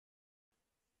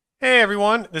Hey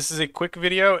everyone, this is a quick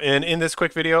video, and in this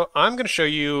quick video I'm going to show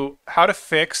you how to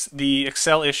fix the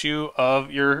Excel issue of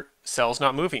your cells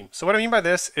not moving. So what I mean by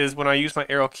this is when I use my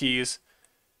arrow keys,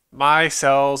 my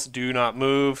cells do not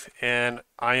move and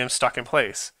I am stuck in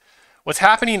place. What's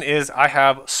happening is I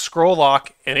have scroll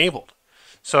lock enabled.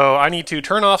 So I need to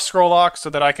turn off scroll lock so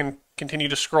that I can continue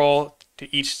to scroll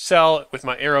to each cell with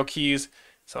my arrow keys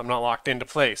so I'm not locked into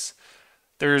place.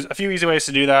 There's a few easy ways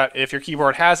to do that. If your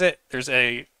keyboard has it, there's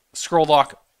a scroll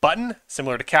lock button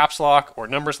similar to caps lock or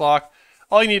numbers lock.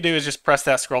 All you need to do is just press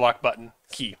that scroll lock button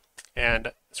key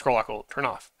and scroll lock will turn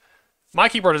off. My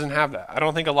keyboard doesn't have that. I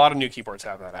don't think a lot of new keyboards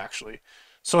have that actually.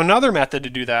 So another method to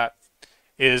do that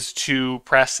is to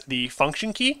press the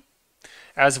function key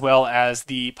as well as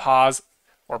the pause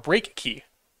or break key.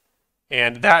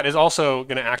 And that is also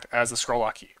going to act as the scroll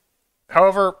lock key.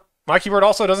 However, my keyboard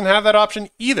also doesn't have that option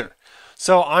either.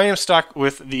 So I am stuck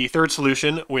with the third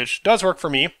solution, which does work for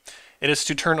me. It is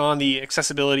to turn on the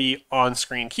accessibility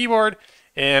on-screen keyboard.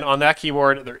 And on that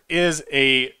keyboard, there is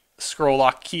a scroll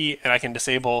lock key, and I can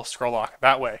disable scroll lock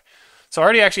that way. So I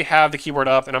already actually have the keyboard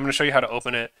up, and I'm going to show you how to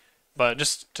open it. But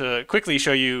just to quickly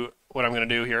show you what I'm going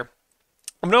to do here,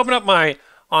 I'm going to open up my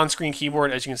on-screen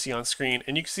keyboard, as you can see on screen.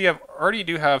 And you can see I already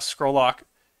do have scroll lock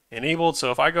enabled.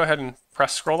 So if I go ahead and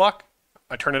press scroll lock,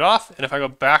 I turn it off. And if I go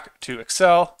back to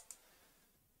Excel,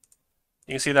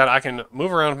 you can see that I can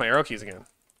move around with my arrow keys again.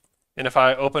 And if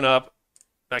I open up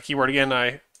that keyboard again,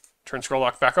 I turn scroll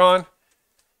lock back on,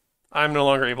 I'm no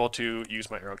longer able to use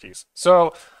my arrow keys.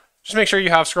 So just make sure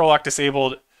you have scroll lock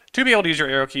disabled to be able to use your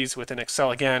arrow keys within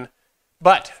Excel again.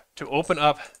 But to open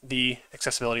up the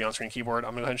accessibility on-screen keyboard,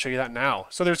 I'm going to go ahead and show you that now.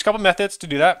 So there's a couple methods to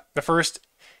do that. The first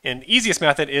and easiest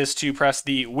method is to press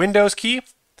the Windows key.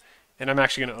 And I'm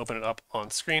actually going to open it up on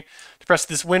screen. To press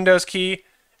this Windows key,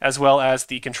 as well as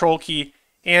the Control key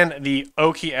and the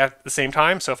O key at the same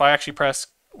time. So if I actually press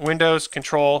Windows,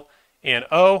 Control, and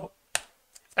O, it's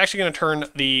actually going to turn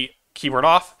the keyboard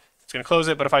off. It's going to close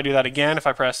it, but if I do that again, if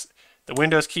I press the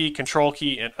Windows key, Control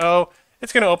key, and O,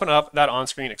 it's going to open up that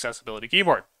on-screen accessibility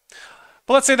keyboard.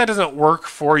 But let's say that doesn't work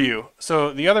for you.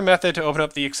 So the other method to open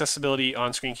up the accessibility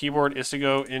on-screen keyboard is to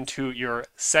go into your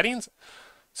settings.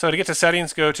 So to get to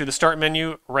settings, go to the Start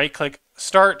menu, right-click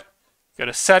Start, go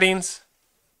to Settings.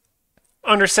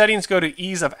 Under Settings, go to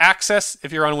Ease of Access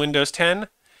if you're on Windows 10.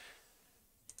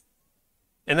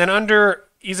 And then under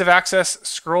Ease of Access,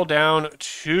 scroll down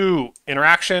to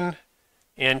Interaction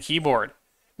and Keyboard.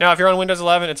 Now, if you're on Windows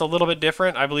 11, it's a little bit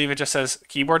different. I believe it just says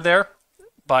Keyboard there.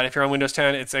 But if you're on Windows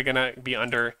 10, it's going to be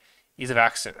under Ease of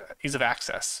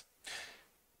Access.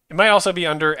 It might also be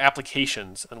under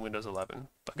Applications on Windows 11.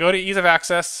 But go to Ease of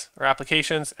Access or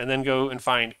Applications, and then go and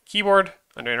find Keyboard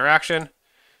under Interaction.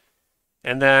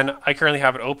 And then I currently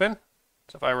have it open.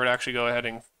 So if I were to actually go ahead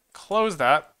and close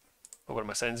that, I'll go to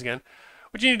my settings again.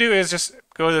 What you need to do is just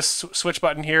go to this switch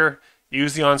button here,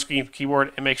 use the on-screen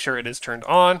keyboard, and make sure it is turned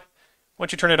on.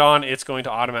 Once you turn it on, it's going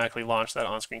to automatically launch that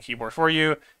on-screen keyboard for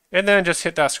you. And then just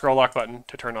hit that scroll lock button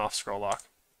to turn off scroll lock.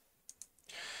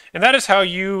 And that is how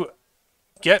you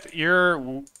get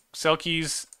your cell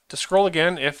keys to scroll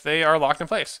again if they are locked in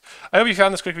place. I hope you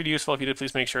found this quick video useful. If you did,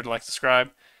 please make sure to like, subscribe.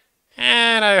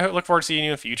 And I look forward to seeing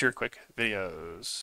you in future quick videos.